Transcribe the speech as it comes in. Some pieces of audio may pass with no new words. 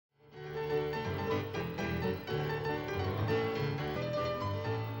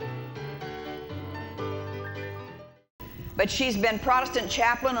but she's been Protestant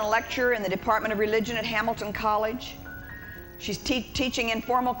chaplain and lecturer in the Department of Religion at Hamilton College. She's teaching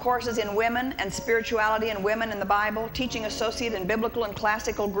informal courses in women and spirituality and women in the Bible, teaching associate in biblical and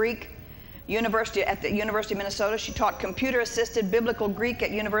classical Greek at the University of Minnesota. She taught computer-assisted biblical Greek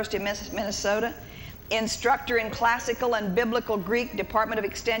at University of Minnesota, instructor in classical and biblical Greek, Department of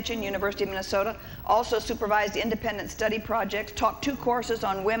Extension, University of Minnesota, also supervised independent study projects, taught 2 courses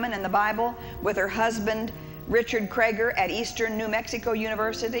on women and the Bible with her husband, Richard Kroeger, at Eastern New Mexico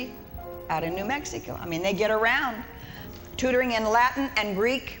University, out in New Mexico. I mean, they get around. Tutoring in Latin and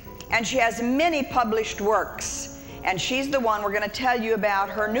Greek, and she has many published works. And she's the one we're going to tell you about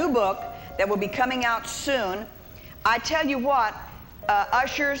her new book that will be coming out soon. I tell you what,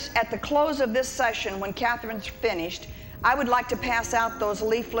 ushers, at the close of this session, when Catherine's finished, I would like to pass out those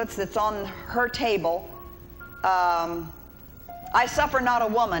leaflets that's on her table. I Suffer Not a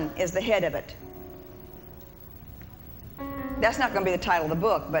Woman is the head of it. That's not going to be the title of the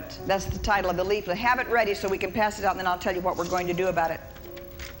book, but that's the title of the leaflet. Have it ready so we can pass it out, and then I'll tell you what we're going to do about it.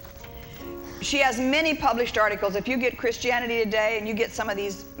 She has many published articles. If you get Christianity Today and you get some of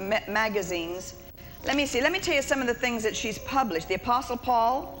these magazines, let me tell you some of the things that she's published. The Apostle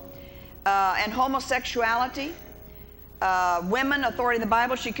Paul and Homosexuality, Women, Authority in the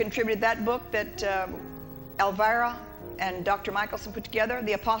Bible. She contributed that book that Elvira and Dr. Michelson put together.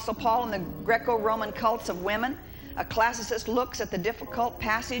 The Apostle Paul and the Greco-Roman Cults of Women. A classicist looks at the difficult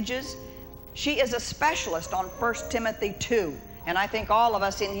passages. She is a specialist on 1 Timothy 2, and I think all of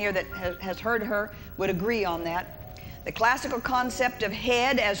us in here that has heard her would agree on that. The classical concept of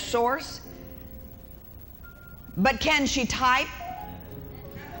head as source. But can she type?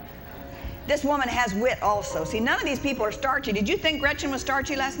 This woman has wit also. See, none of these people are starchy. Did you think Gretchen was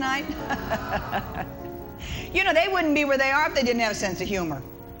starchy last night? You know, they wouldn't be where they are if they didn't have a sense of humor.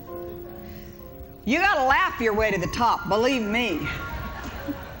 You got to laugh your way to the top, believe me.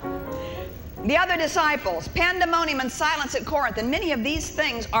 The Other Disciples, Pandemonium and Silence at Corinth, and many of these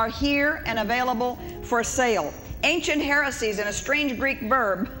things are here and available for sale. Ancient Heresies and a Strange Greek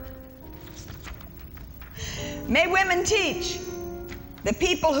Verb. May Women Teach, The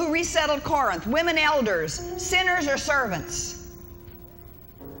People Who Resettled Corinth, Women Elders, Sinners or Servants.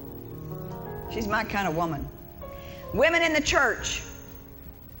 She's my kind of woman. Women in the Church.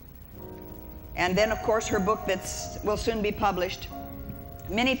 And then, of course, her book that will soon be published.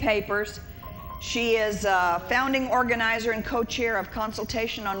 Many papers. She is a founding organizer and co-chair of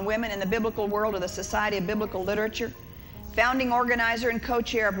Consultation on Women in the Biblical World of the Society of Biblical Literature. Founding organizer and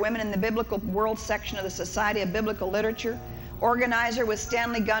co-chair of Women in the Biblical World section of the Society of Biblical Literature. Organizer with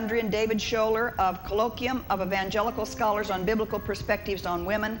Stanley Gundry and David Scholler of Colloquium of Evangelical Scholars on Biblical Perspectives on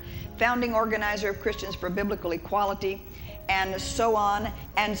Women. Founding organizer of Christians for Biblical Equality. And so on,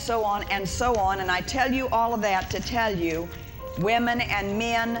 and so on, and so on. And I tell you all of that to tell you, women and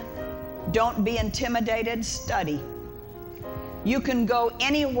men, don't be intimidated, study. You can go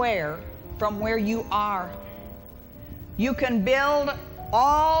anywhere from where you are. You can build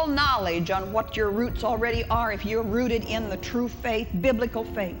all knowledge on what your roots already are if you're rooted in the true faith, biblical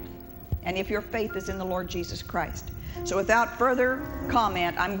faith, and if your faith is in the Lord Jesus Christ. So without further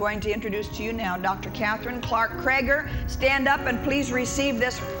comment, I'm going to introduce to you now Dr. Catherine Clark Kroeger. Stand up and please receive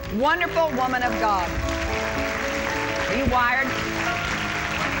this wonderful woman of God. Are you wired?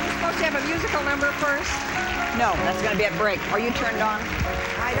 You're supposed to have a musical number first? No, that's going to be at break. Are you turned on?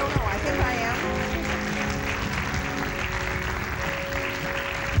 I don't know. I think I am.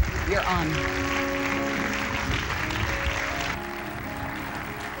 You're on.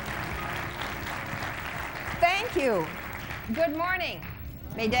 Thank you. Good morning.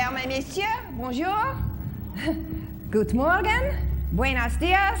 Mesdames et messieurs, bonjour. Good morgen, buenos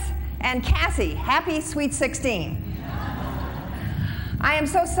dias, and Cassie, happy sweet 16. I am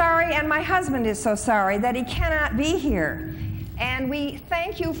so sorry, and my husband is so sorry that he cannot be here. And we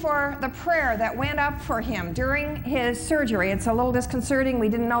thank you for the prayer that went up for him during his surgery. It's a little disconcerting. We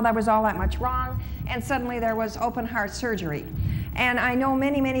didn't know there was all that much wrong, and suddenly there was open heart surgery. And I know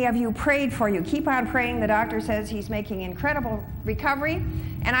many, many of you prayed for you. Keep on praying. The doctor says he's making incredible recovery.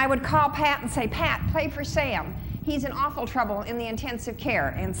 And I would call Pat and say, Pat, pray for Sam. He's in awful trouble in the intensive care.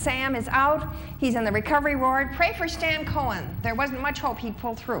 And Sam is out. He's in the recovery ward. Pray for Stan Cohen. There wasn't much hope he'd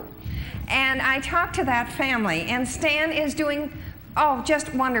pull through. And I talked to that family. And Stan is doing,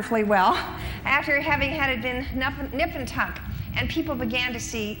 just wonderfully well after having had it been nip and tuck. And people began to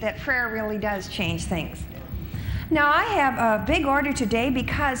see that prayer really does change things. Now, I have a big order today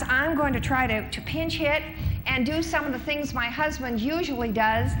because I'm going to try to pinch hit and do some of the things my husband usually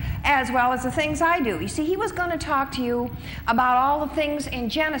does as well as the things I do. You see, he was going to talk to you about all the things in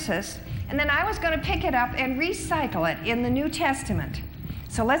Genesis And then I was going to pick it up and recycle it in the New Testament.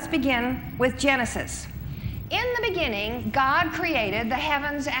 So let's begin with Genesis. In the beginning, God created the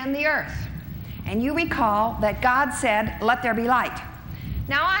heavens and the earth. And you recall that God said, "Let there be light."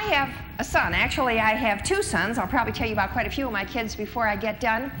 Now I have a son. Actually, I have two sons. I'll probably tell you about quite a few of my kids before I get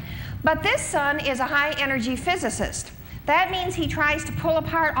done. But this son is a high-energy physicist. That means he tries to pull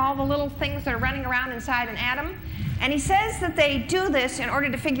apart all the little things that are running around inside an atom. And he says that they do this in order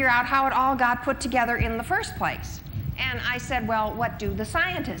to figure out how it all got put together in the first place. And I said, well, what do the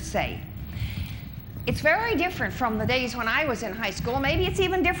scientists say? It's very different from the days when I was in high school. Maybe it's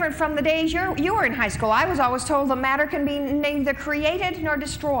even different from the days you were in high school. I was always told that matter can be neither created nor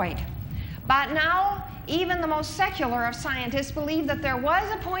destroyed. But now, even the most secular of scientists believe that there was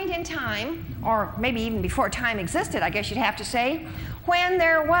a point in time, or maybe even before time existed, I guess you'd have to say, when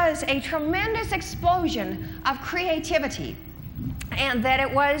there was a tremendous explosion of creativity, and that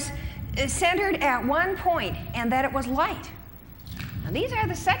it was centered at one point, and that it was light. And these are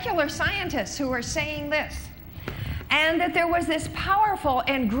the secular scientists who are saying this. And that there was this powerful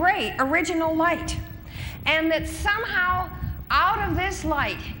and great original light. And that somehow out of this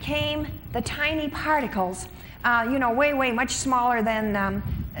light came the tiny particles, way much smaller than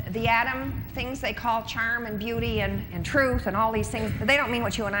the atom, things they call charm and beauty and truth and all these things. They don't mean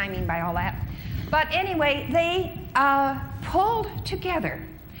what you and I mean by all that. But anyway, they pulled together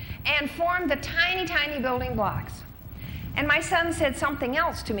and formed the tiny, tiny building blocks. And my son said something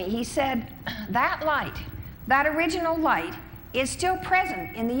else to me. He said, that light, that original light, is still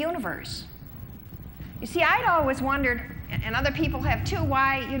present in the universe. You see, I'd always wondered, and other people have too,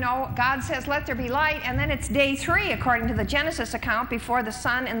 why, God says, let there be light, and then it's day 3, according to the Genesis account, before the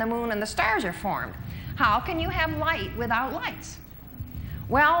sun and the moon and the stars are formed. How can you have light without lights?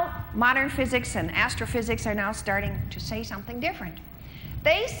 Well, modern physics and astrophysics are now starting to say something different.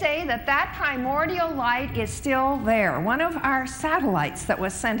 They say that that primordial light is still there. One of our satellites that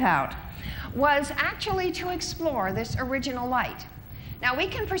was sent out was actually to explore this original light. Now, we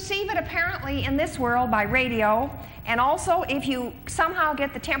can perceive it apparently in this world by radio, and also if you somehow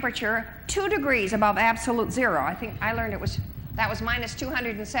get the temperature 2 degrees above absolute zero. I think I learned that was minus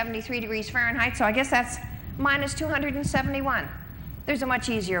 273 degrees Fahrenheit, so I guess that's minus 271. There's a much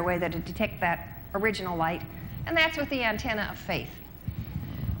easier way to detect that original light, and that's with the antenna of faith.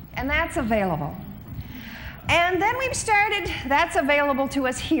 And that's available. And then we've started, that's available to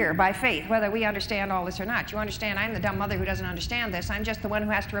us here by faith, whether we understand all this or not. You understand, I'm the dumb mother who doesn't understand this. I'm just the one who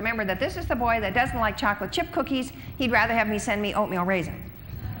has to remember that this is the boy that doesn't like chocolate chip cookies. He'd rather have me send me oatmeal raisin.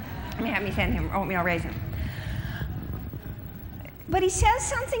 Have me send him oatmeal raisin. But he says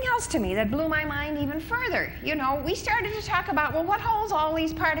something else to me that blew my mind even further. We started to talk about, well, what holds all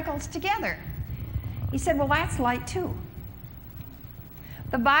these particles together? He said, well, that's light too.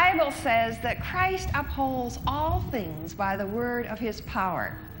 The Bible says that Christ upholds all things by the word of his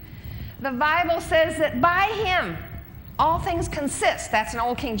power. The Bible says that by him all things consist. That's an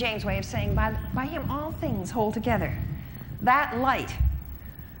old King James way of saying by him all things hold together. That light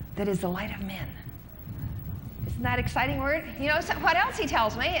that is the light of men. Isn't that an exciting word? So what else he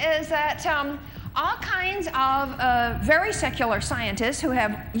tells me is that all kinds of very secular scientists who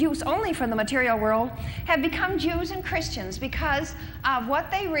have use only for the material world have become Jews and Christians because of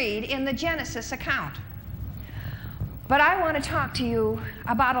what they read in the Genesis account. But I want to talk to you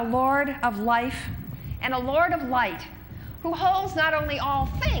about a Lord of life and a Lord of light who holds not only all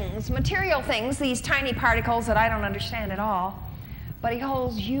things, material things, these tiny particles that I don't understand at all, but he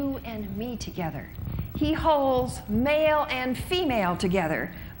holds you and me together. He holds male and female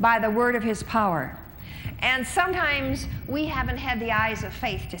together by the word of his power. And sometimes we haven't had the eyes of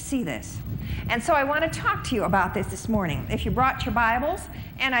faith to see this. And so I want to talk to you about this morning. If you brought your Bibles,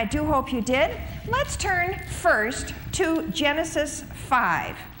 and I do hope you did, let's turn first to Genesis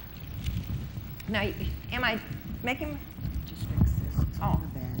 5. Now, am I making... Just fix this. It's on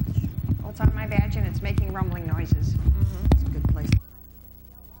the badge. Oh, it's on my badge and it's making rumbling noises. It's a good place.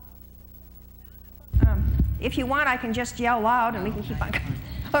 If you want, I can just yell loud and we can keep on going.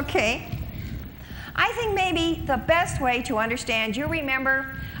 Okay. I think maybe the best way to understand, you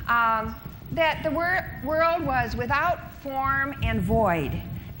remember that the world was without form and void.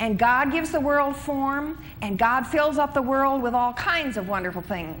 And God gives the world form, and God fills up the world with all kinds of wonderful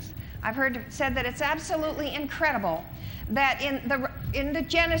things. I've heard said that it's absolutely incredible that in the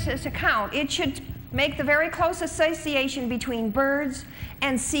Genesis account, it should make the very close association between birds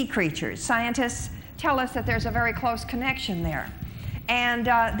and sea creatures. Scientists tell us that there's a very close connection there. And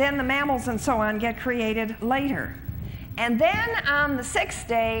then the mammals and so on get created later. And then on the 6th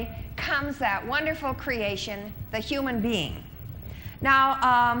day comes that wonderful creation, the human being. Now,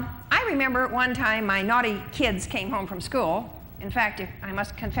 I remember one time my naughty kids came home from school. In fact, I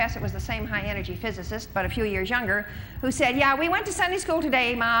must confess it was the same high-energy physicist, but a few years younger, who said, yeah, we went to Sunday school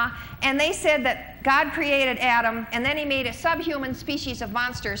today, Ma, and they said that God created Adam, and then he made a subhuman species of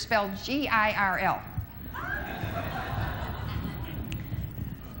monster spelled G-I-R-L.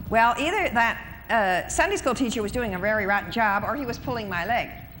 Well, either that Sunday school teacher was doing a very rotten job, or he was pulling my leg.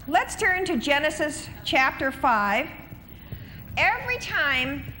 Let's turn to Genesis chapter 5. Every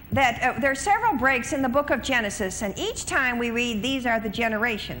time that there are several breaks in the book of Genesis, and each time we read, these are the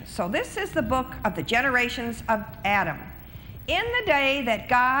generations. So this is the book of the generations of Adam. In the day that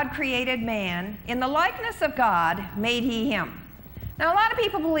God created man, in the likeness of God made he him. Now, a lot of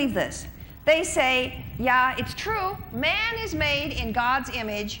people believe this. They say, yeah, it's true, man is made in God's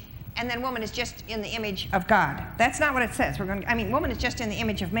image, and then woman is just in the image of God. That's not what it says. Woman is just in the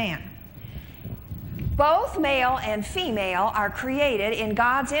image of man. Both male and female are created in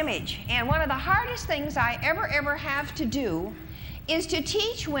God's image. And one of the hardest things I ever have to do is to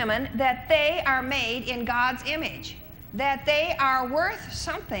teach women that they are made in God's image, that they are worth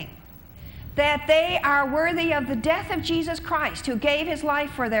something, that they are worthy of the death of Jesus Christ, who gave his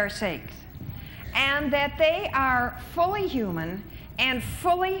life for their sakes, and that they are fully human and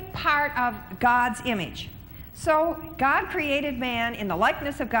fully part of God's image. So God created man in the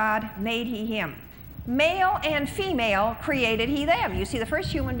likeness of God, made he him. Male and female created he them. You see, the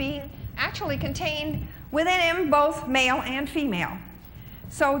first human being actually contained within him both male and female.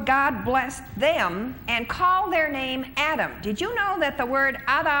 So God blessed them and called their name Adam. Did you know that the word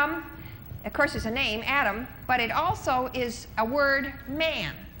Adam, of course, is a name, Adam, but it also is a word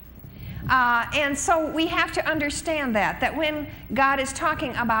man? And so we have to understand that when God is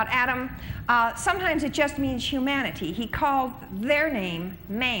talking about Adam, sometimes it just means humanity. He called their name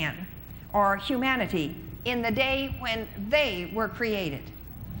man, or humanity, in the day when they were created.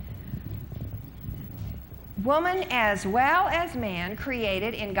 Woman as well as man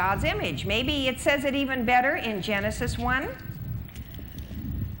created in God's image. Maybe it says it even better in Genesis 1,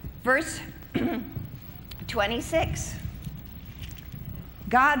 verse 26.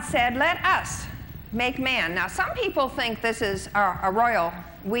 God said, let us make man. Now, some people think this is a royal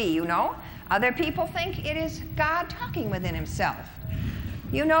we, you know. Other people think it is God talking within himself.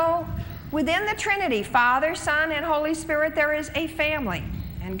 You know, within the Trinity, Father, Son, and Holy Spirit, there is a family.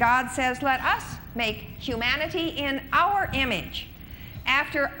 And God says, let us make humanity in our image,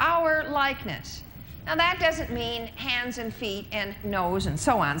 after our likeness. Now, that doesn't mean hands and feet and nose and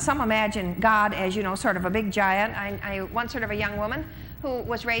so on. Some imagine God as, you know, sort of a big giant. I once heard of a young woman who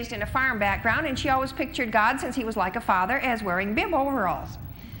was raised in a farm background, and she always pictured God, since he was like a father, as wearing bib overalls.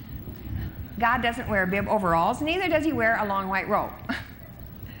 God doesn't wear bib overalls, neither does he wear a long white robe.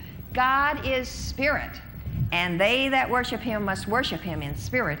 God is spirit, and they that worship him must worship him in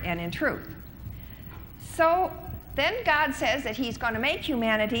spirit and in truth. So then God says that he's going to make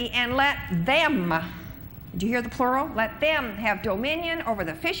humanity and let them, did you hear the plural? Let them have dominion over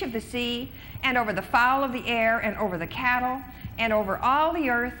the fish of the sea, and over the fowl of the air, and over the cattle, and over all the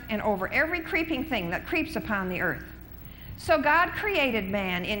earth, and over every creeping thing that creeps upon the earth. So God created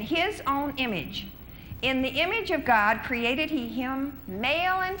man in his own image. In the image of God created he him,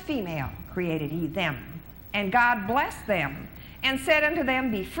 male and female created he them. And God blessed them, and said unto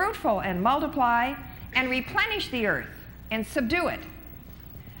them, be fruitful and multiply, and replenish the earth, and subdue it.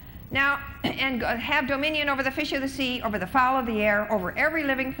 Now, and have dominion over the fish of the sea, over the fowl of the air, over every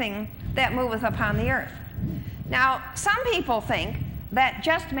living thing that moveth upon the earth. Now, some people think that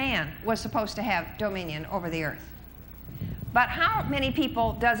just man was supposed to have dominion over the earth. But how many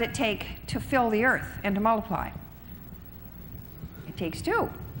people does it take to fill the earth and to multiply? It takes two.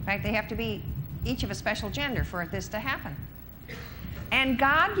 In fact, they have to be each of a special gender for this to happen. And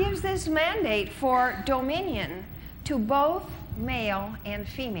God gives this mandate for dominion to both male and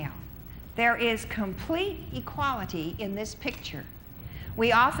female. There is complete equality in this picture.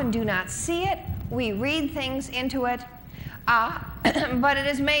 We often do not see it. We read things into it. But it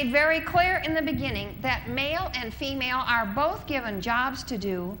is made very clear in the beginning that male and female are both given jobs to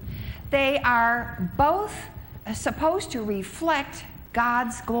do. They are both supposed to reflect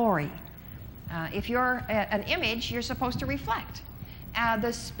God's glory. If you're an image, you're supposed to reflect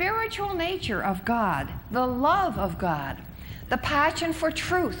the spiritual nature of God, the love of God, the passion for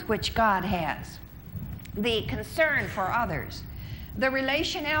truth which God has, the concern for others, the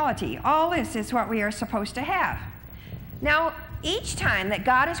relationality. All this is what we are supposed to have. Now, each time that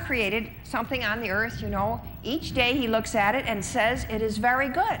God has created something on the earth, you know, each day he looks at it and says it is very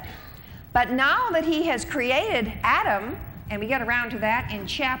good. But now that he has created Adam, and we get around to that in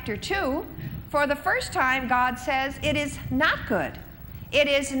chapter 2, for the first time God says it is not good. It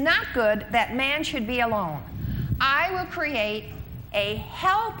is not good that man should be alone. I will create a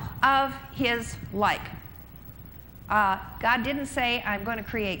help of his like. God didn't say, I'm going to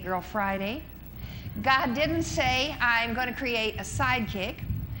create Girl Friday. God didn't say, I'm going to create a sidekick.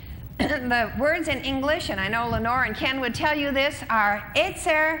 The words in English, and I know Lenore and Ken would tell you this, are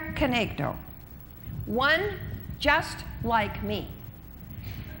etzer conecto. One just like me.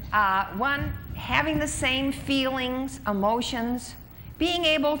 One having the same feelings, emotions, being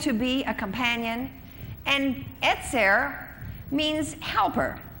able to be a companion. And etzer means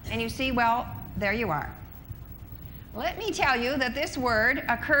helper. And you see, well, there you are. Let me tell you that this word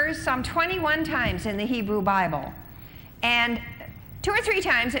occurs some 21 times in the Hebrew Bible. And 2 or 3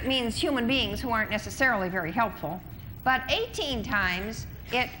 times it means human beings who aren't necessarily very helpful. But 18 times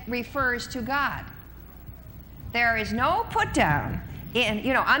it refers to God. There is no put down.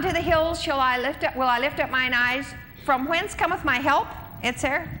 Unto the hills will I lift up mine eyes. From whence cometh my help? It's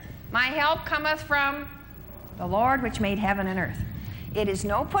there. My help cometh from the Lord which made heaven and earth. It is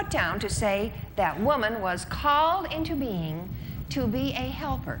no put down to say that woman was called into being to be a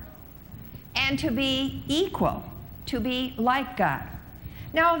helper and to be equal, to be like God.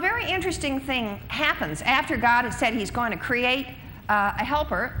 Now, a very interesting thing happens after God has said he's going to create a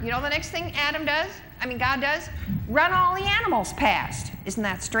helper. You know the next thing God does? Run all the animals past. Isn't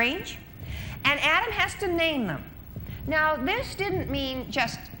that strange? And Adam has to name them. Now, this didn't mean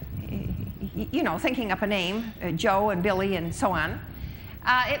just, thinking up a name, Joe and Billy and so on.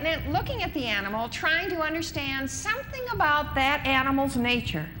 It meant looking at the animal, trying to understand something about that animal's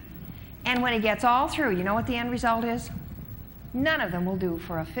nature. And when he gets all through, you know what the end result is? None of them will do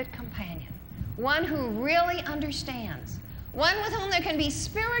for a fit companion. One who really understands. One with whom there can be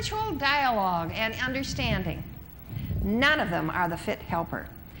spiritual dialogue and understanding. None of them are the fit helper.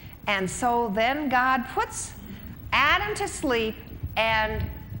 And so then God puts Adam to sleep and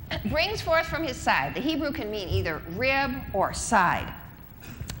brings forth from his side. The Hebrew can mean either rib or side.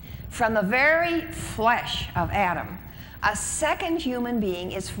 From the very flesh of Adam, a second human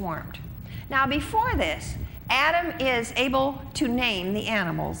being is formed. Now, before this, Adam is able to name the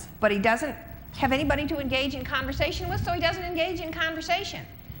animals, but he doesn't have anybody to engage in conversation with, so he doesn't engage in conversation.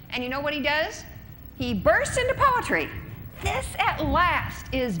 And you know what he does? He bursts into poetry. This at last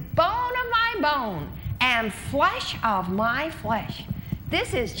is bone of my bone and flesh of my flesh.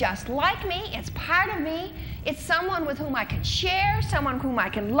 This is just like me. It's part of me. It's someone with whom I can share, someone whom I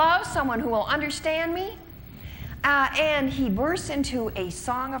can love, someone who will understand me. And he bursts into a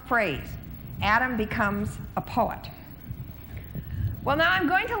song of praise. Adam becomes a poet. Well, now I'm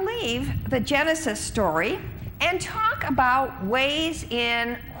going to leave the Genesis story and talk about ways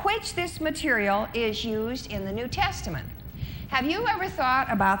in which this material is used in the New Testament. Have you ever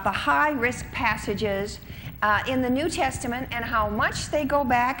thought about the high-risk passages in the New Testament and how much they go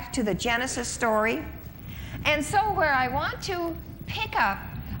back to the Genesis story? And so where I want to pick up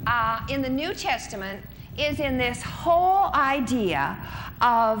in the New Testament is in this whole idea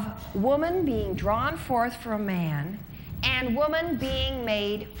of woman being drawn forth from man and woman being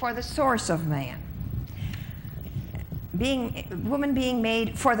made for the source of man. Woman being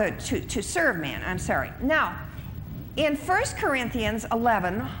made for to serve man, I'm sorry. Now, in 1 Corinthians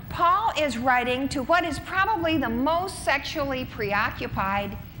 11, Paul is writing to what is probably the most sexually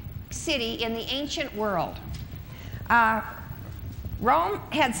preoccupied city in the ancient world. Rome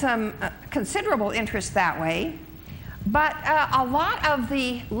had some considerable interest that way, but a lot of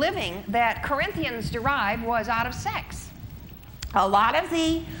the living that Corinthians derived was out of sex. A lot of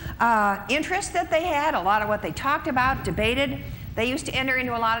the interest that they had, a lot of what they talked about, debated, they used to enter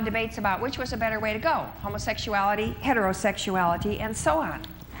into a lot of debates about which was a better way to go, homosexuality, heterosexuality, and so on.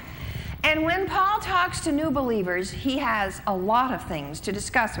 And when Paul talks to new believers, he has a lot of things to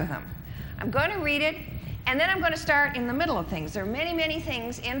discuss with them. I'm going to read it, and then I'm going to start in the middle of things. There are many, many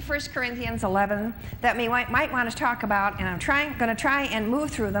things in 1 Corinthians 11 that we might want to talk about, and I'm going to try and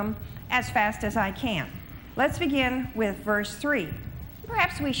move through them as fast as I can. Let's begin with verse 3.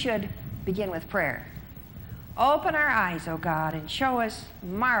 Perhaps we should begin with prayer. Open our eyes, O God, and show us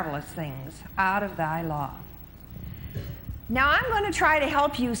marvelous things out of thy law. Now, I'm going to try to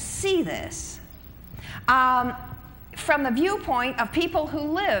help you see this from the viewpoint of people who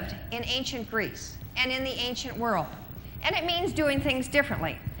lived in ancient Greece and in the ancient world. And it means doing things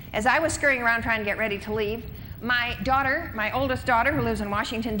differently. As I was scurrying around trying to get ready to leave, my daughter, my oldest daughter, who lives in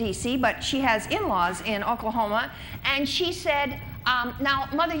Washington, D.C., but she has in-laws in Oklahoma, and she said, now,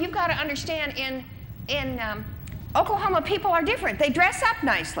 Mother, you've got to understand, in Oklahoma, people are different. They dress up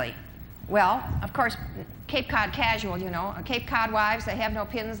nicely. Well, of course, Cape Cod casual, you know. Cape Cod wives, they have no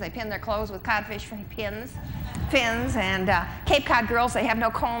pins. They pin their clothes with codfish pins. fins, and Cape Cod girls, they have no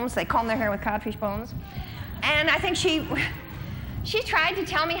combs. They comb their hair with codfish bones. And I think she tried to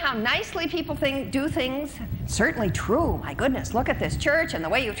tell me how nicely people do things. Certainly true. My goodness, look at this church and the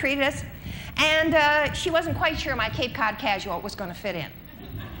way you treated us. And she wasn't quite sure my Cape Cod casual was going to fit in.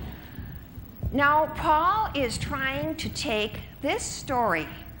 Now, Paul is trying to take this story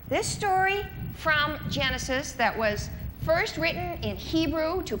from Genesis that was first written in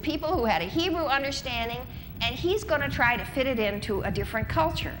Hebrew to people who had a Hebrew understanding, and he's going to try to fit it into a different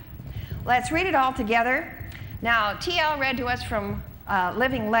culture. Let's read it all together. Now, T.L. read to us from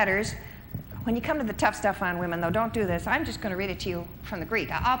Living Letters. When you come to the tough stuff on women, though, don't do this. I'm just going to read it to you from the Greek.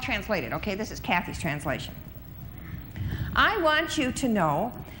 I'll translate it, okay? This is Kathy's translation. I want you to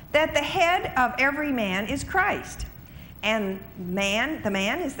know that the head of every man is Christ, and the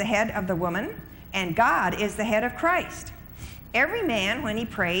man is the head of the woman, and God is the head of Christ. Every man, when he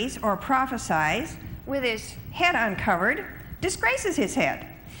prays or prophesies with his head uncovered, disgraces his head.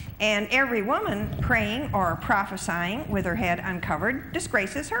 And every woman praying or prophesying with her head uncovered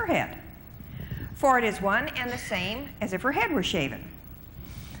disgraces her head. For it is one and the same as if her head were shaven.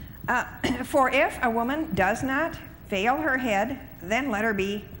 For if a woman does not veil her head, then let her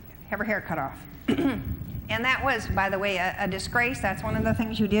have her hair cut off. And that was, by the way, a disgrace. That's one of the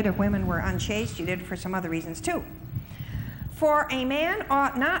things you did if women were unchaste. You did it for some other reasons too. For a man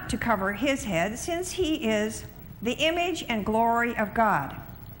ought not to cover his head, since he is the image and glory of God.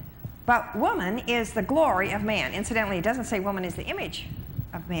 But woman is the glory of man. Incidentally, it doesn't say woman is the image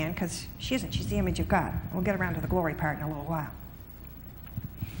of man, because she isn't. She's the image of God. We'll get around to the glory part in a little while.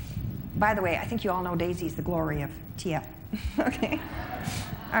 By the way, I think you all know Daisy's the glory of TL. Okay?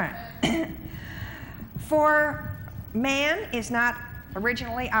 All right. For man is not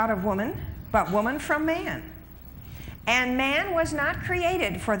originally out of woman, but woman from man. And man was not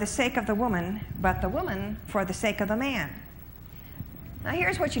created for the sake of the woman, but the woman for the sake of the man. Now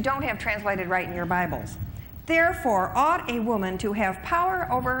here's what you don't have translated right in your Bibles. Therefore ought a woman to have power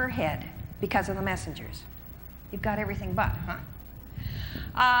over her head because of the messengers. You've got everything but,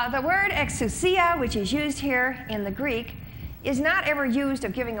 huh? The word exousia, which is used here in the Greek, is not ever used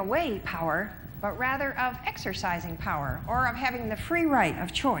of giving away power, but rather of exercising power, or of having the free right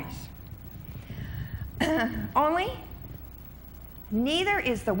of choice. Only, neither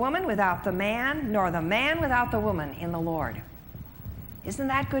is the woman without the man, nor the man without the woman in the Lord. Isn't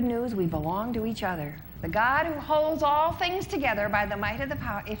that good news? We belong to each other. The God who holds all things together by the might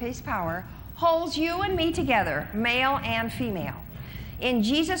of his power holds you and me together, male and female. In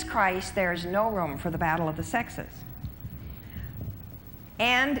Jesus Christ, there's no room for the battle of the sexes.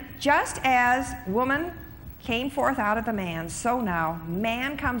 And just as woman came forth out of the man, so now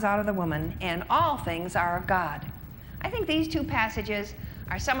man comes out of the woman, and all things are of God. I think these two passages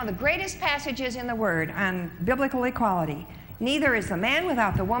are some of the greatest passages in the Word on biblical equality. Neither is the man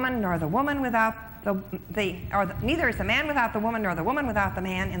without the woman, nor the woman without neither is the man without the woman, nor the woman without the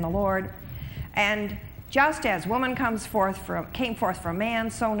man in the Lord. And just as woman came forth from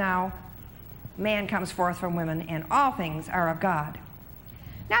man, so now man comes forth from woman, and all things are of God.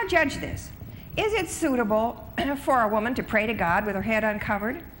 Now judge this. Is it suitable for a woman to pray to God with her head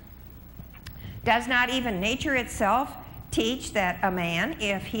uncovered? Does not even nature itself teach that a man,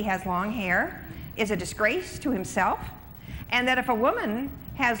 if he has long hair, is a disgrace to himself? And that if a woman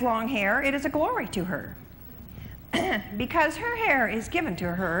has long hair, it is a glory to her, because her hair is given to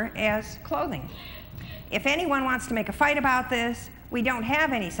her as clothing. If anyone wants to make a fight about this, we don't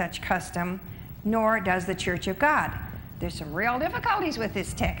have any such custom, nor does the Church of God. There's some real difficulties with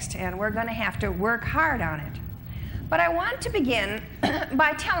this text, and we're going to have to work hard on it. But I want to begin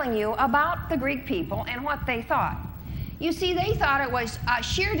by telling you about the Greek people and what they thought. You see, they thought it was a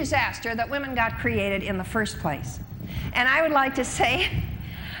sheer disaster that women got created in the first place. And I would like to say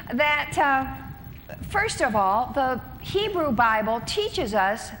that, first of all, the Hebrew Bible teaches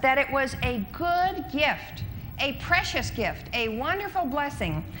us that it was a good gift, a precious gift, a wonderful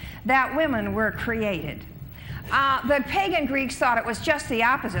blessing that women were created. The pagan Greeks thought it was just the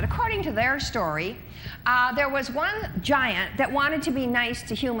opposite. According to their story, there was one giant that wanted to be nice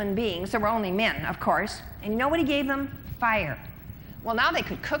to human beings. There were only men, of course. And you know what he gave them? Fire. Well, now they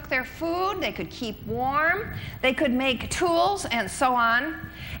could cook their food, they could keep warm, they could make tools, and so on.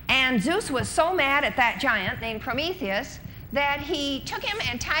 And Zeus was so mad at that giant named Prometheus that he took him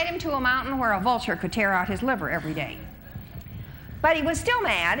and tied him to a mountain where a vulture could tear out his liver every day. But he was still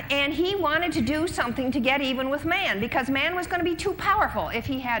mad, and he wanted to do something to get even with man, because man was going to be too powerful if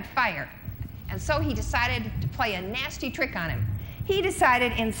he had fire. And so he decided to play a nasty trick on him. He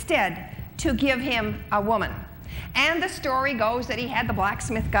decided instead to give him a woman. And the story goes that he had the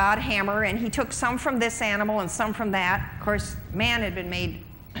blacksmith god hammer, and he took some from this animal and some from that. Of course, man had been made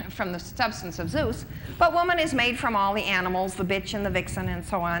from the substance of Zeus, but woman is made from all the animals, the bitch and the vixen and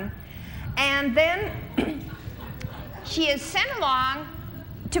so on. And then she is sent along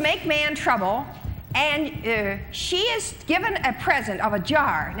to make man trouble, and she is given a present of a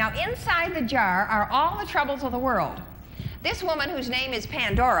jar. Now, inside the jar are all the troubles of the world. This woman, whose name is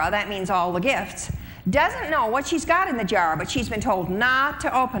Pandora, that means all the gifts, doesn't know what she's got in the jar, but she's been told not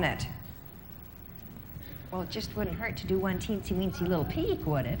to open it. Well, it just wouldn't hurt to do one teensy-weensy little peek,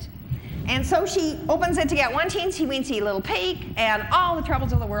 would it? And so she opens it to get one teensy-weensy little peek, and all the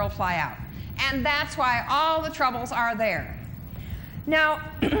troubles of the world fly out. And that's why all the troubles are there. Now,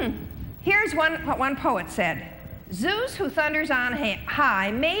 here's what one poet said. Zeus, who thunders on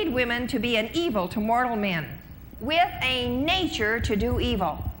high, made women to be an evil to mortal men, with a nature to do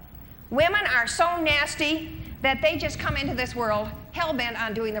evil. Women are so nasty that they just come into this world hell-bent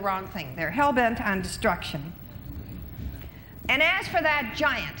on doing the wrong thing. They're hell-bent on destruction. And as for that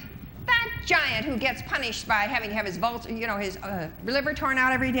giant who gets punished by having to have his liver torn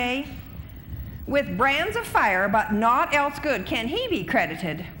out every day, with brands of fire, but naught else good can he be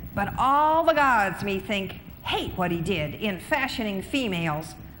credited. But all the gods, methink, hate what he did in fashioning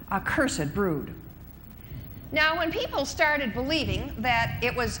females, a cursed brood. Now, when people started believing that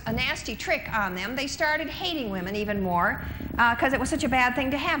it was a nasty trick on them, they started hating women even more because it was such a bad thing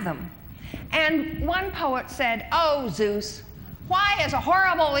to have them. And one poet said, "Oh, Zeus, why as a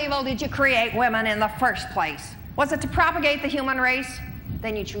horrible evil did you create women in the first place? Was it to propagate the human race?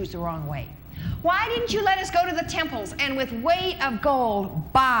 Then you choose the wrong way. Why didn't you let us go to the temples and with weight of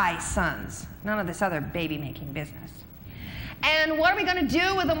gold buy sons? None of this other baby-making business. And what are we going to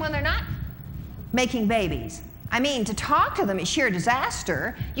do with them when they're not making babies? I mean, to talk to them is sheer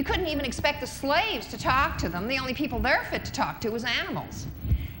disaster. You couldn't even expect the slaves to talk to them. The only people they're fit to talk to was animals.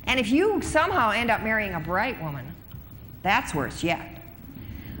 And if you somehow end up marrying a bright woman, that's worse yet."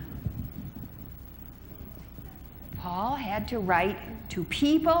 Paul had to write to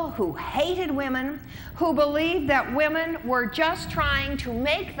people who hated women, who believed that women were just trying to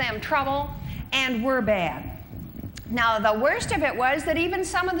make them trouble and were bad. Now, the worst of it was that even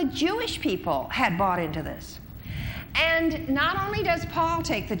some of the Jewish people had bought into this. And not only does Paul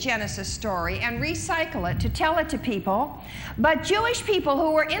take the Genesis story and recycle it to tell it to people, but Jewish people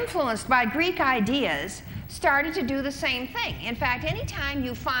who were influenced by Greek ideas started to do the same thing. In fact, anytime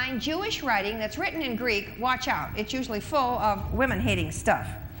you find Jewish writing that's written in Greek, watch out. It's usually full of women-hating stuff.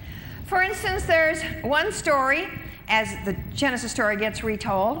 For instance, there's one story, as the Genesis story gets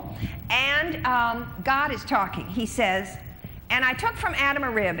retold, and God is talking. He says, "And I took from Adam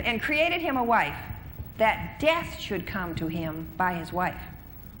a rib and created him a wife, that death should come to him by his wife."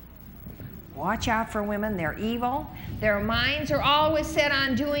 Watch out for women. They're evil. Their minds are always set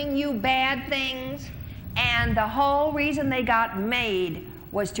on doing you bad things. And the whole reason they got made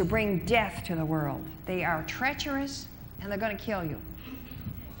was to bring death to the world. They are treacherous, and they're going to kill you.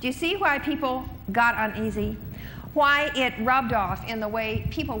 Do you see why people got uneasy? Why it rubbed off in the way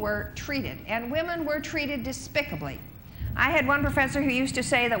people were treated. And women were treated despicably. I had one professor who used to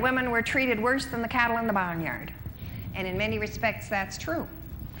say that women were treated worse than the cattle in the barnyard. And in many respects, that's true.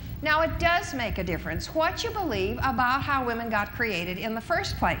 Now, it does make a difference what you believe about how women got created in the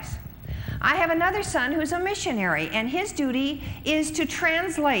first place. I have another son who's a missionary, and his duty is to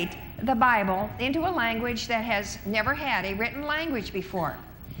translate the Bible into a language that has never had a written language before.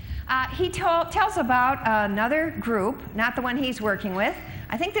 He tells about another group, not the one he's working with.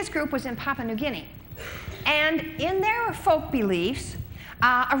 I think this group was in Papua New Guinea. And in their folk beliefs,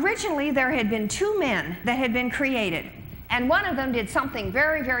 originally there had been two men that had been created, and one of them did something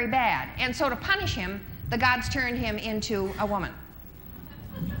very, very bad. And so to punish him, the gods turned him into a woman.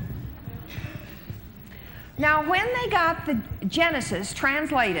 Now, when they got the Genesis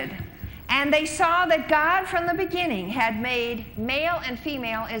translated, and they saw that God from the beginning had made male and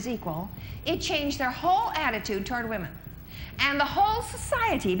female as equal, it changed their whole attitude toward women. And the whole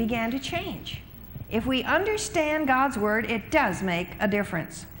society began to change. If we understand God's word, it does make a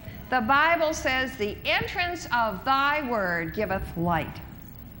difference. The Bible says, "The entrance of thy word giveth light.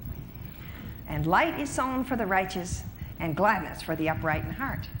 And light is sown for the righteous, and gladness for the upright in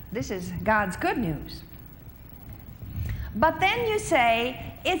heart." This is God's good news. But then you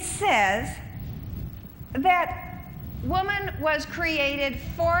say, it says that woman was created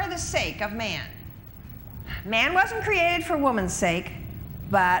for the sake of man. Man wasn't created for woman's sake,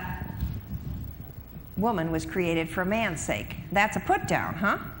 but woman was created for man's sake. That's a put down,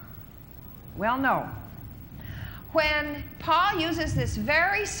 huh? Well, no. when Paul uses this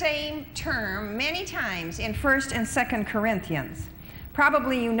very same term many times in 1 and 2 Corinthians.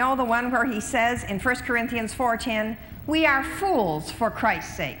 Probably you know the one where he says in 1 Corinthians 4:10, we are fools for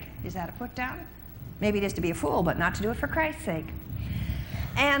Christ's sake. Is that a put down? Maybe it is to be a fool, but not to do it for Christ's sake.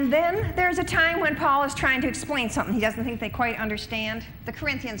 And then there's a time when Paul is trying to explain something he doesn't think they quite understand. The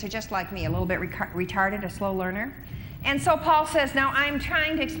Corinthians are just like me, a little bit retarded, a slow learner. And so Paul says, now I'm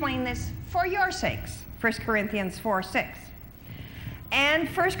trying to explain this for your sakes. 1 Corinthians 4:6. And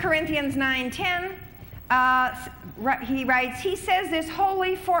 1 Corinthians 9:10, he writes, he says this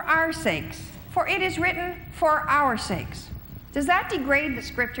wholly for our sakes, for it is written for our sakes. Does that degrade the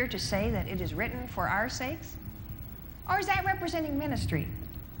scripture to say that it is written for our sakes? Or is that representing ministry?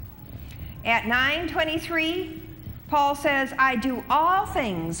 At 9:23, Paul says, I do all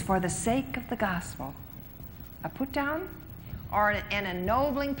things for the sake of the gospel. A put down or an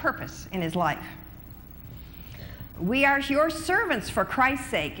ennobling purpose in his life. We are your servants for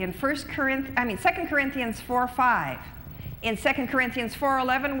Christ's sake in 2 Corinthians 4:5. In 2 Corinthians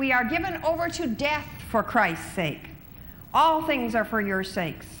 4:11, we are given over to death for Christ's sake. All things are for your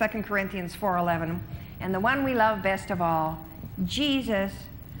sakes, 2 Corinthians 4:11. And the one we love best of all, Jesus,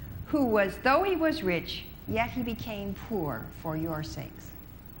 who was, though he was rich, yet he became poor for your sakes.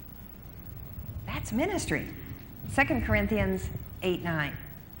 That's ministry. 2 Corinthians 8:9.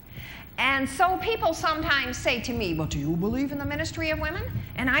 And so people sometimes say to me, well, do you believe in the ministry of women?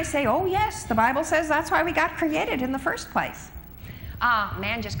 And I say, oh yes, the Bible says that's why we got created in the first place.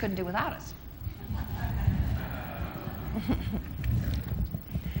 Man just couldn't do without us.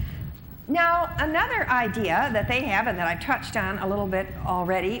 Now, another idea that they have, and that I touched on a little bit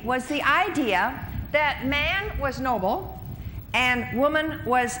already, was the idea that man was noble and woman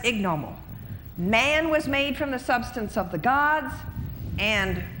was ignoble. Man was made from the substance of the gods,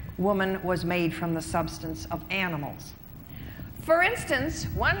 and woman was made from the substance of animals. For instance,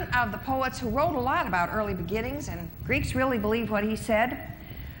 one of the poets who wrote a lot about early beginnings, and Greeks really believed what he said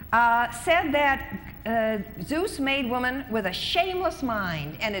that Zeus made woman with a shameless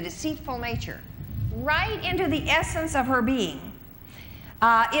mind and a deceitful nature. Right into the essence of her being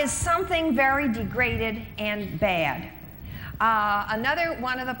is something very degraded and bad. Another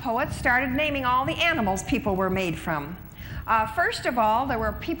one of the poets started naming all the animals people were made from. First of all, there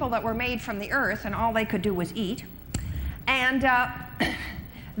were people that were made from the earth, and all they could do was eat. And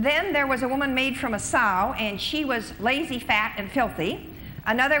then there was a woman made from a sow, and she was lazy, fat, and filthy.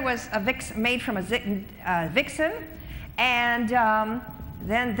 Another was made from a vixen, and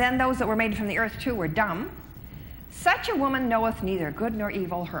then those that were made from the earth too were dumb. Such a woman knoweth neither good nor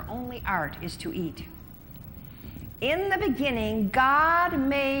evil, her only art is to eat. In the beginning, God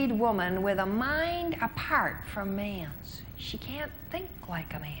made woman with a mind apart from man's. She can't think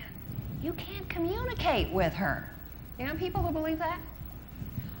like a man. You can't communicate with her. You know people who believe that?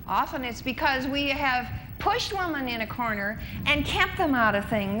 Often it's because we have pushed women in a corner and kept them out of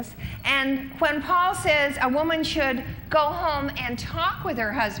things. And when Paul says a woman should go home and talk with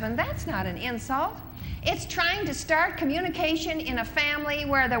her husband, that's not an insult. It's trying to start communication in a family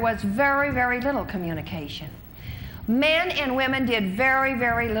where there was very, very little communication. Men and women did very,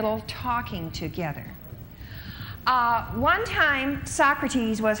 very little talking together. One time,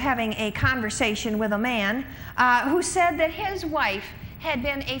 Socrates was having a conversation with a man who said that his wife had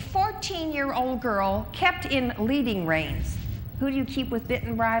been a 14-year-old girl kept in leading reins. Who do you keep with bit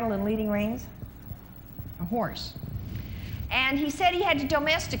and bridle and leading reins? A horse. And he said he had to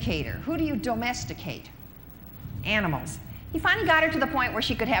domesticate her. Who do you domesticate? Animals. He finally got her to the point where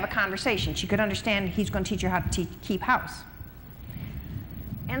she could have a conversation. She could understand he's going to teach her how to keep house.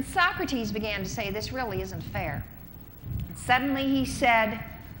 And Socrates began to say, this really isn't fair. And suddenly he said,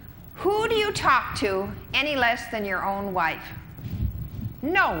 who do you talk to any less than your own wife?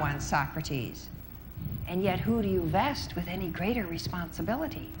 No one, Socrates. And yet who do you vest with any greater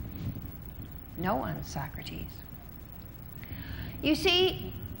responsibility? No one, Socrates. You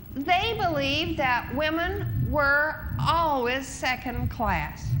see, they believed that women were always second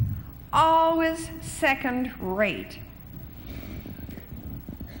class, always second rate.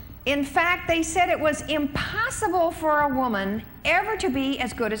 In fact, they said it was impossible for a woman ever to be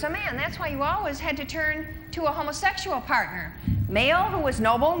as good as a man. That's why you always had to turn to a homosexual partner. Male who was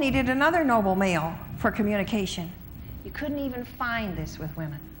noble needed another noble male for communication. You couldn't even find this with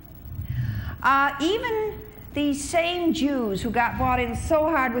women. Even these same Jews who got bought in so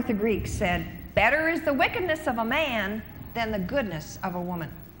hard with the Greeks said, better is the wickedness of a man than the goodness of a woman.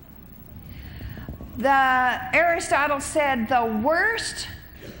 Aristotle said the worst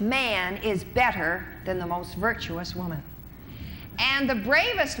man is better than the most virtuous woman. And the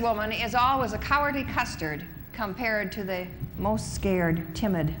bravest woman is always a cowardly custard compared to the most scared,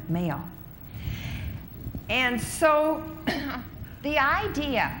 timid male. And so the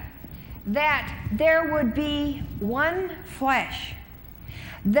idea that there would be one flesh,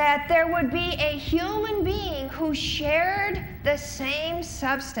 that there would be a human being who shared the same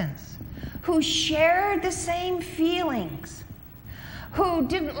substance, who shared the same feelings, who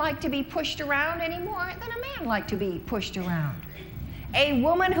didn't like to be pushed around any more than a man liked to be pushed around. A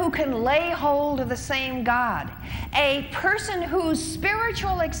woman who can lay hold of the same God. A person whose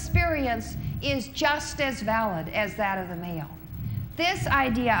spiritual experience is just as valid as that of the male. This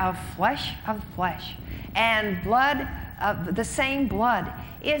idea of flesh and blood of the same blood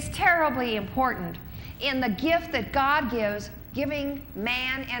is terribly important in the gift that God gives, giving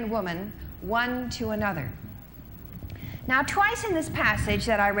man and woman one to another. Now, twice in this passage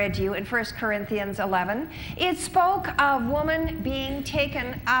that I read to you in 1 Corinthians 11, it spoke of woman being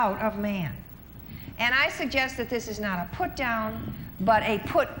taken out of man. And I suggest that this is not a put down, but a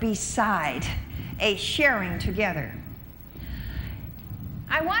put beside, a sharing together.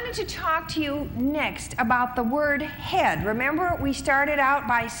 I wanted to talk to you next about the word head. Remember, we started out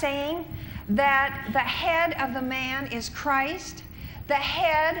by saying that the head of the man is Christ, the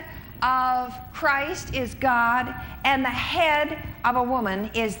head of Christ is God, and the head of a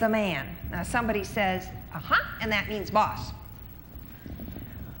woman is the man. Now somebody says, and that means boss.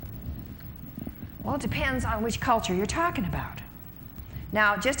 Well, it depends on which culture you're talking about.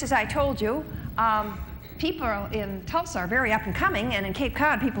 Now, just as I told you, people in Tulsa are very up and coming, and in Cape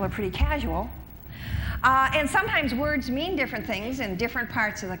Cod, people are pretty casual. And sometimes words mean different things in different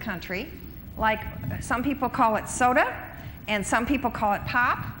parts of the country. Like some people call it soda, and some people call it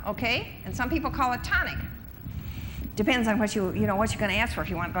pop, okay? And some people call it tonic. Depends on what what you're going to ask for if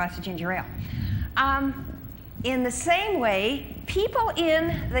you want a glass of ginger ale. In the same way, people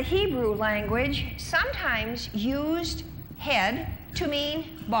in the Hebrew language sometimes used head to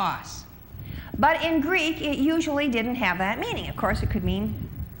mean boss. But in Greek, it usually didn't have that meaning. Of course, it could mean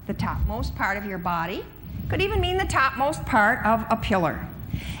the topmost part of your body. It could even mean the topmost part of a pillar.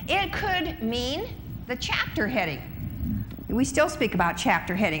 It could mean the chapter heading. We still speak about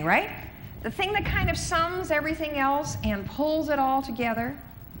chapter heading, right? The thing that kind of sums everything else and pulls it all together.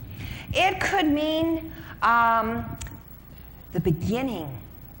 It could mean the beginning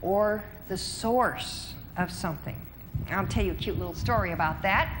or the source of something. I'll tell you a cute little story about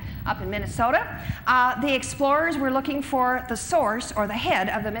that. Up in Minnesota, the explorers were looking for the source or the head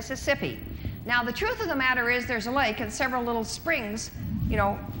of the Mississippi. Now, the truth of the matter is there's a lake and several little springs,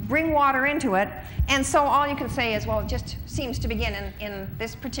 bring water into it, and so all you can say is, well, it just seems to begin in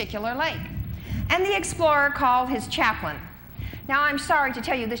this particular lake. And the explorer called his chaplain. Now, I'm sorry to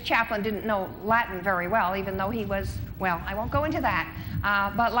tell you this chaplain didn't know Latin very well, even though he was, well, I won't go into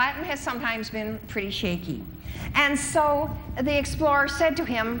that, but Latin has sometimes been pretty shaky. And so the explorer said to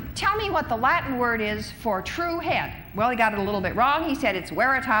him, tell me what the Latin word is for true head. Well, he got it a little bit wrong. He said it's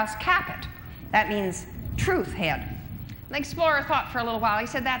veritas caput. That means truth head. The explorer thought for a little while. He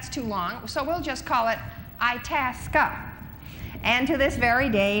said, that's too long, so we'll just call it Itasca. And to this very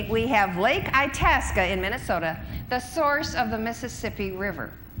day, we have Lake Itasca in Minnesota, the source of the Mississippi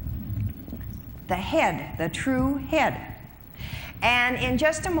River. The head, the true head. And in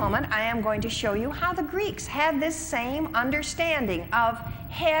just a moment, I am going to show you how the Greeks had this same understanding of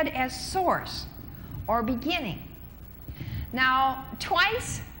head as source or beginning. Now,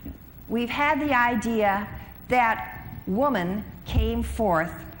 twice we've had the idea that woman came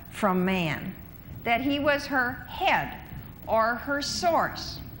forth from man, that he was her head or her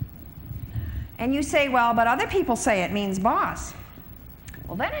source. And you say, well, but other people say it means boss.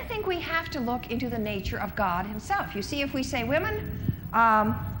 Well, then I think we have to look into the nature of God himself. You see, if we say women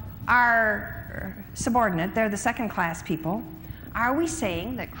are subordinate, they're the second-class people, are we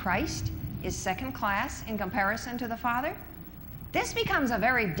saying that Christ is second-class in comparison to the Father? This becomes a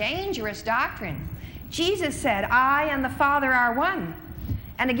very dangerous doctrine. Jesus said, I and the Father are one.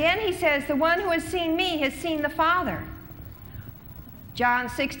 And again he says, the one who has seen me has seen the Father. John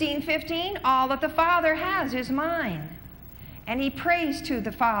 16:15, all that the Father has is mine. And he prays to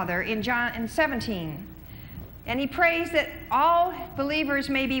the Father in John 17. And he prays that all believers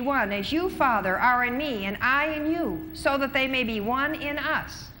may be one, as you, Father, are in me, and I in you, so that they may be one in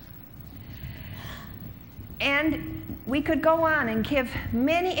us. And we could go on and give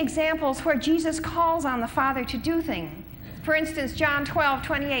many examples where Jesus calls on the Father to do things. For instance, John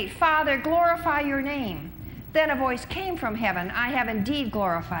 12:28, Father, glorify your name. Then a voice came from heaven, I have indeed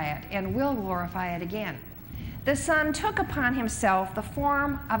glorified it, and will glorify it again. The Son took upon himself the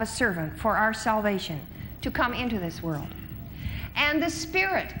form of a servant for our salvation to come into this world. And the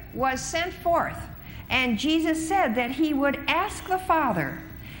Spirit was sent forth And Jesus said that he would ask the Father,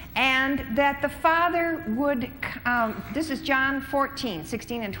 and that the Father would, this is John 14,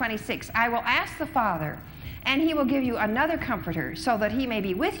 16 and 26. I will ask the Father, and he will give you another comforter, so that he may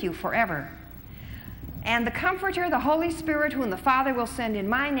be with you forever. And the Comforter, the Holy Spirit, whom the Father will send in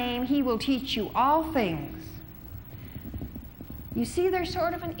my name, he will teach you all things. You see, there's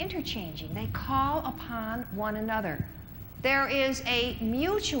sort of an interchanging. They call upon one another. There is a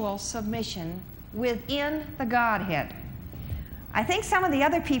mutual submission within the Godhead. I think some of the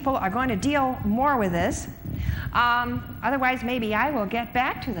other people are going to deal more with this. Otherwise, maybe I will get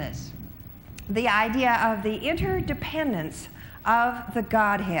back to this. The idea of the interdependence of the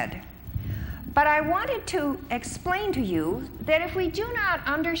Godhead. But I wanted to explain to you that if we do not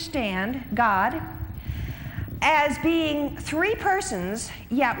understand God as being three persons,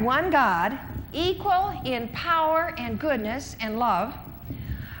 yet one God, equal in power and goodness and love,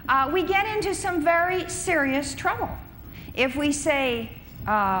 we get into some very serious trouble. If we say,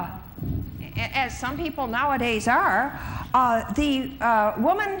 as some people nowadays are, the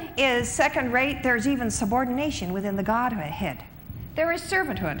woman is second rate, there's even subordination within the Godhead. There is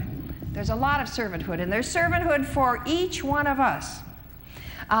servanthood. There's a lot of servanthood, and there's servanthood for each one of us.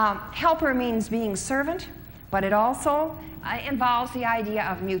 Helper means being servant, but it also involves the idea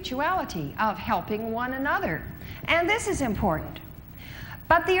of mutuality, of helping one another. And this is important.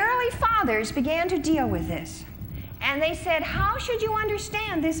 But the early fathers began to deal with this. And they said, how should you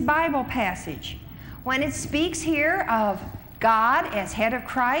understand this Bible passage when it speaks here of God as head of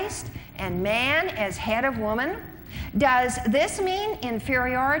Christ and man as head of woman? Does this mean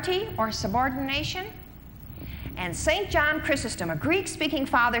inferiority or subordination? And St. John Chrysostom, a Greek-speaking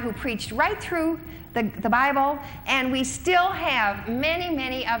father who preached right through the Bible, and we still have many,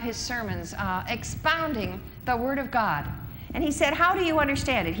 many of his sermons expounding the Word of God. And he said, how do you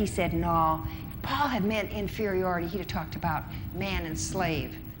understand it? He said, no, if Paul had meant inferiority, he'd have talked about man and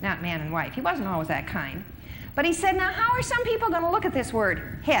slave, not man and wife. He wasn't always that kind. But he said, now how are some people going to look at this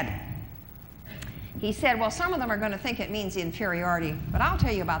word, head? He said, well, some of them are going to think it means inferiority, but I'll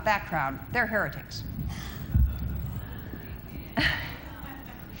tell you about that crowd. They're heretics.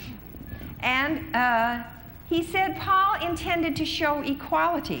 And he said Paul intended to show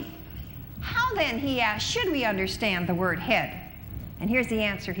equality. How then, he asked, should we understand the word head? And here's the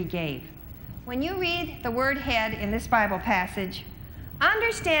answer he gave. When you read the word head in this Bible passage,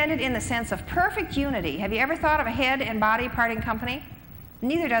 understand it in the sense of perfect unity. Have you ever thought of a head and body parting company?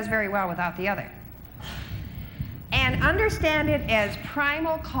 Neither does very well without the other. And understand it as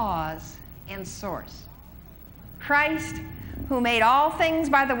primal cause and source. Christ, who made all things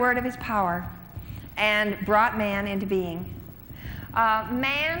by the word of his power and brought man into being.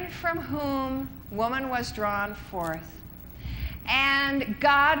 Man from whom woman was drawn forth. And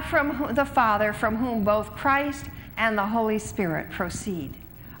God from the Father, from whom both Christ and the Holy Spirit proceed.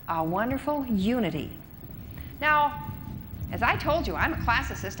 A wonderful unity. Now, as I told you, I'm a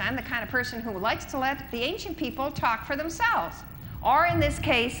classicist. I'm the kind of person who likes to let the ancient people talk for themselves. Or in this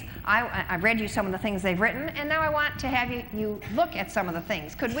case, I've read you some of the things they've written, and now I want to have you look at some of the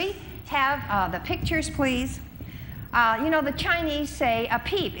things. Could we have the pictures, please? You know, the Chinese say a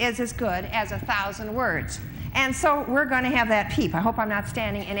peep is as good as 1,000 words. And so we're going to have that peep. I hope I'm not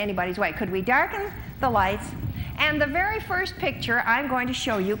standing in anybody's way. Could we darken the lights? And the very first picture I'm going to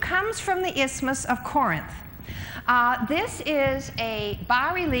show you comes from the Isthmus of Corinth. This is a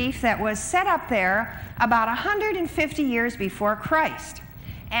bas-relief that was set up there about 150 years before Christ.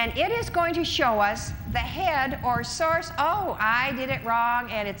 And it is going to show us the head or source. Oh, I did it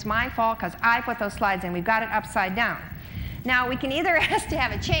wrong, and it's my fault because I put those slides in. We've got it upside down. Now, we can either ask to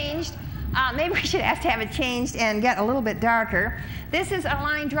have it changed. Maybe we should ask to have it changed and get a little bit darker. This is a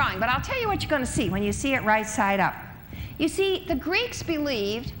line drawing, but I'll tell you what you're going to see when you see it right side up. You see, the Greeks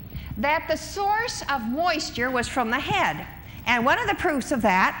believed that the source of moisture was from the head. And one of the proofs of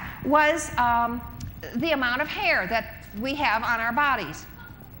that was the amount of hair that we have on our bodies.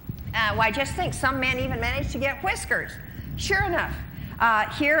 Why, just think, some men even managed to get whiskers. Sure enough,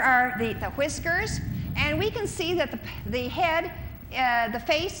 here are the whiskers, and we can see that the head, the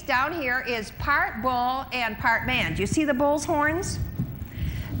face down here is part bull and part man. Do you see the bull's horns?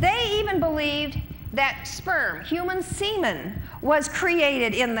 They even believed that sperm, human semen, was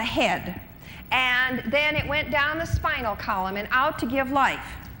created in the head. And then it went down the spinal column and out to give life.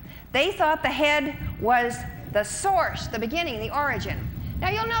 They thought the head was the source, the beginning, the origin. Now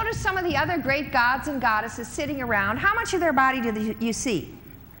you'll notice some of the other great gods and goddesses sitting around. How much of their body do you see?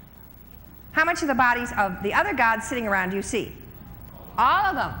 How much of the bodies of the other gods sitting around do you see? All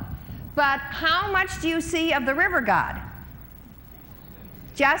of them. But how much do you see of the river god?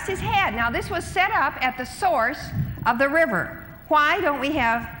 just his head. Now this was set up at the source of the river. Why don't we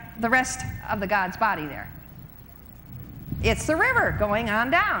have the rest of the God's body there? It's the river going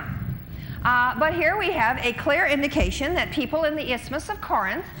on down. But here we have a clear indication that people in the Isthmus of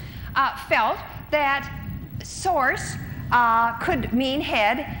Corinth felt that source could mean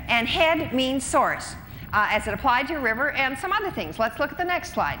head, and head means source, as it applied to a river and some other things. Let's look at the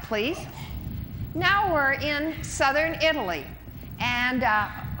next slide, please. Now we're in southern Italy, and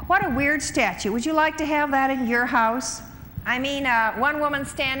what a weird statue. Would you like to have that in your house? I mean, one woman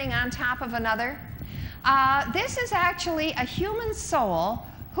standing on top of another. This is actually a human soul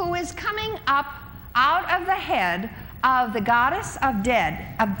who is coming up out of the head of the goddess of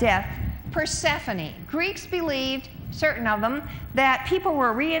death, Persephone. Greeks believed, certain of them, that people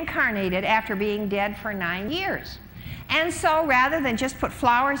were reincarnated after being dead for 9 years. And so rather than just put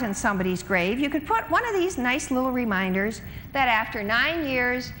flowers in somebody's grave, you could put one of these nice little reminders that after 9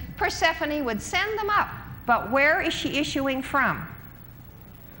 years, Persephone would send them up. But where is she issuing from?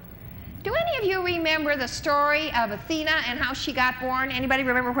 Do any of you remember the story of Athena and how she got born? Anybody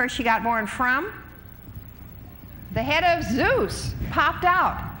remember where she got born from? The head of Zeus popped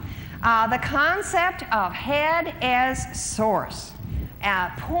out. The concept of head as source,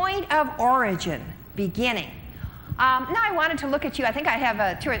 point of origin, beginning. Now I wanted to look at you. I think I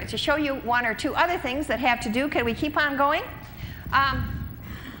have to show you one or two other things that have to do. Can we keep on going?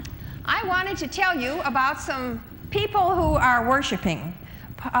 I wanted to tell you about some people who are worshiping.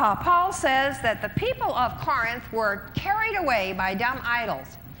 Paul says that the people of Corinth were carried away by dumb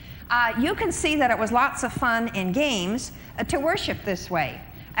idols. You can see that it was lots of fun and games to worship this way.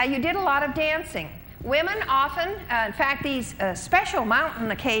 You did a lot of dancing. Women often, in fact, these special mountain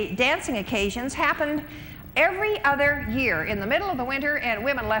dancing occasions happened every other year in the middle of the winter, and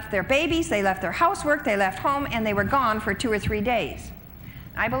women left their babies, they left their housework, they left home, and they were gone for 2 or 3 days.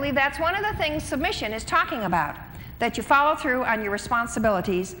 I believe that's one of the things submission is talking about, that you follow through on your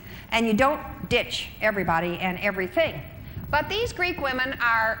responsibilities and you don't ditch everybody and everything. But these Greek women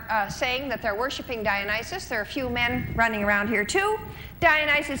are saying that they're worshiping Dionysus. There are a few men running around here too.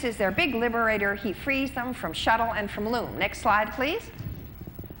 Dionysus is their big liberator. He frees them from shuttle and from loom. Next slide, please.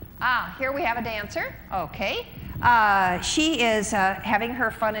 Here we have a dancer. Okay. She is having her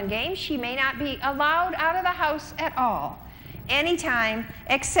fun and games. She may not be allowed out of the house at all, anytime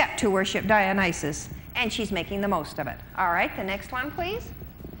except to worship Dionysus, and she's making the most of it. All right, the next one, please.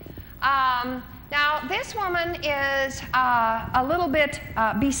 Now, this woman is a little bit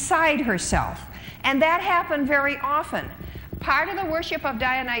beside herself, and that happened very often. Part of the worship of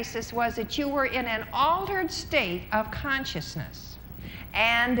Dionysus was that you were in an altered state of consciousness.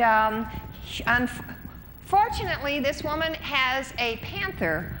 And unfortunately, this woman has a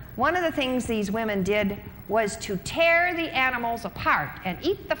panther. One of the things these women did was to tear the animals apart and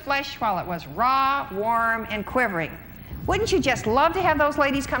eat the flesh while it was raw, warm, and quivering. Wouldn't you just love to have those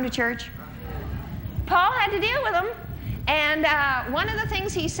ladies come to church? Paul had to deal with them, and one of the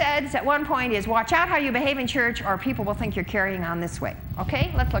things he said at one point is, watch out how you behave in church or people will think you're carrying on this way.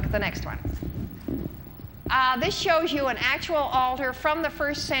 Okay, let's look at the next one. This shows you an actual altar from the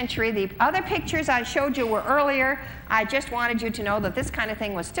 1st century. The other pictures I showed you were earlier. I just wanted you to know that this kind of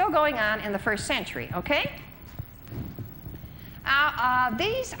thing was still going on in the 1st century, okay?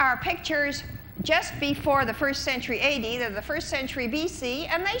 These are pictures just before the 1st century AD. They're the 1st century BC,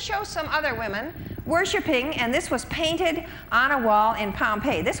 and they show some other women worshiping, and this was painted on a wall in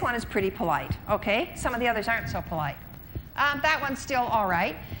Pompeii. This one is pretty polite, okay? Some of the others aren't so polite. That one's still all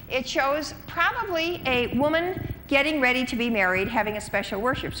right. It shows probably a woman getting ready to be married, having a special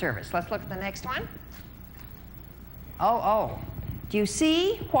worship service. Let's look at the next one. Oh. Do you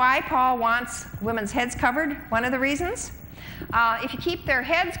see why Paul wants women's heads covered? One of the reasons? If you keep their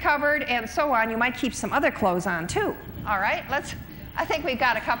heads covered and so on, you might keep some other clothes on too. All right, I think we've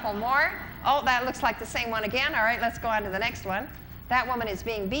got a couple more. Oh, that looks like the same one again. All right, let's go on to the next one. That woman is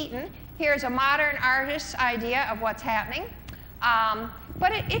being beaten. Here's a modern artist's idea of what's happening.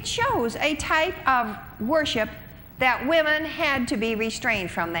 But it shows a type of worship that women had to be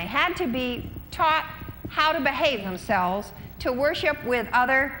restrained from. They had to be taught how to behave themselves to worship with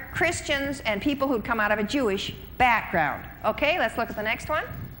other Christians and people who'd come out of a Jewish background. Okay, let's look at the next one.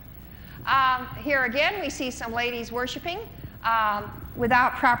 Here again, we see some ladies worshiping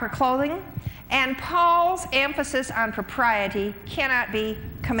without proper clothing. And Paul's emphasis on propriety cannot be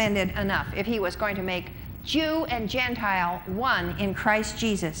commended enough if he was going to make Jew and Gentile one in Christ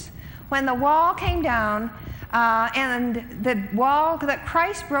Jesus. When the wall came down, and the wall that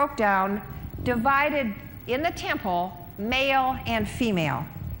Christ broke down divided in the temple male and female.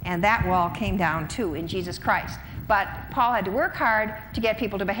 And that wall came down too in Jesus Christ. but Paul had to work hard to get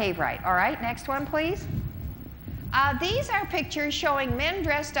people to behave right. All right, next one, please. These are pictures showing men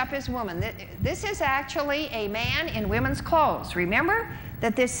dressed up as women. This is actually a man in women's clothes. Remember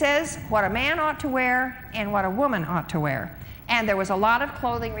that this says what a man ought to wear and what a woman ought to wear. And there was a lot of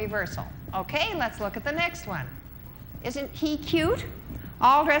clothing reversal. Okay, let's look at the next one. Isn't he cute?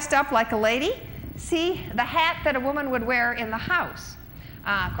 All dressed up like a lady. See, the hat that a woman would wear in the house.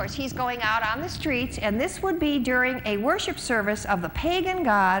 Of course, he's going out on the streets, and this would be during a worship service of the pagan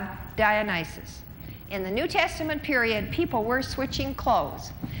god Dionysus. In the New Testament period, people were switching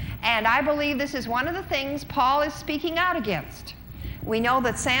clothes. And I believe this is one of the things Paul is speaking out against. We know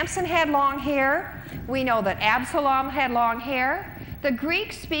that Samson had long hair. We know that Absalom had long hair. The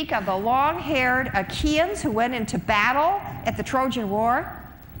Greeks speak of the long-haired Achaeans who went into battle at the Trojan War.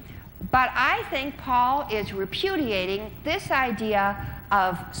 But I think Paul is repudiating this idea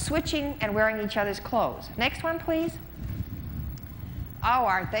of switching and wearing each other's clothes. Next one, please. Oh,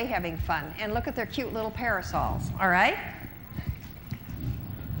 aren't they having fun? And look at their cute little parasols, all right?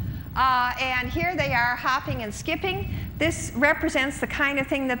 And here they are hopping and skipping. This represents the kind of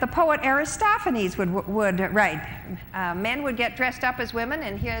thing that the poet Aristophanes would write. Men would get dressed up as women,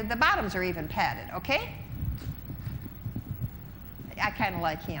 and here the bottoms are even padded, okay? I kind of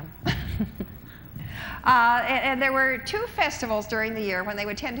like him. And there were 2 festivals during the year when they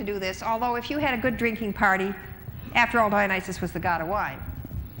would tend to do this, although if you had a good drinking party, after all, Dionysus was the god of wine.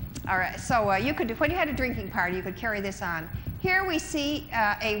 All right, so you could, when you had a drinking party, you could carry this on. Here we see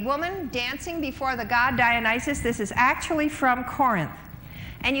a woman dancing before the god Dionysus. This is actually from Corinth.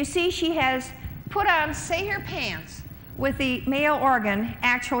 And you see she has put on satyr pants with the male organ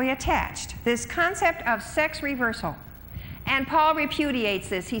actually attached. This concept of sex reversal. And Paul repudiates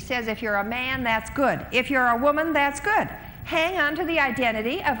this. He says, if you're a man, that's good. If you're a woman, that's good. Hang on to the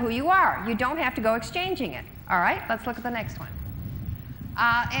identity of who you are. You don't have to go exchanging it. All right, let's look at the next one.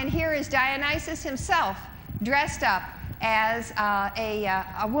 And here is Dionysus himself dressed up as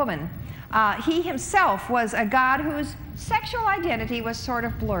a woman. He himself was a god whose sexual identity was sort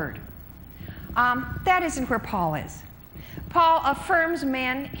of blurred. That isn't where Paul is. Paul affirms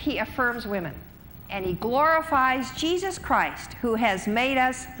men, he affirms women. And he glorifies Jesus Christ, who has made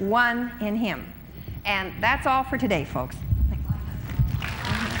us one in him. And that's all for today, folks.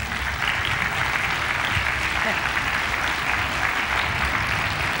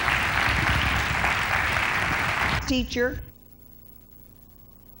 Teacher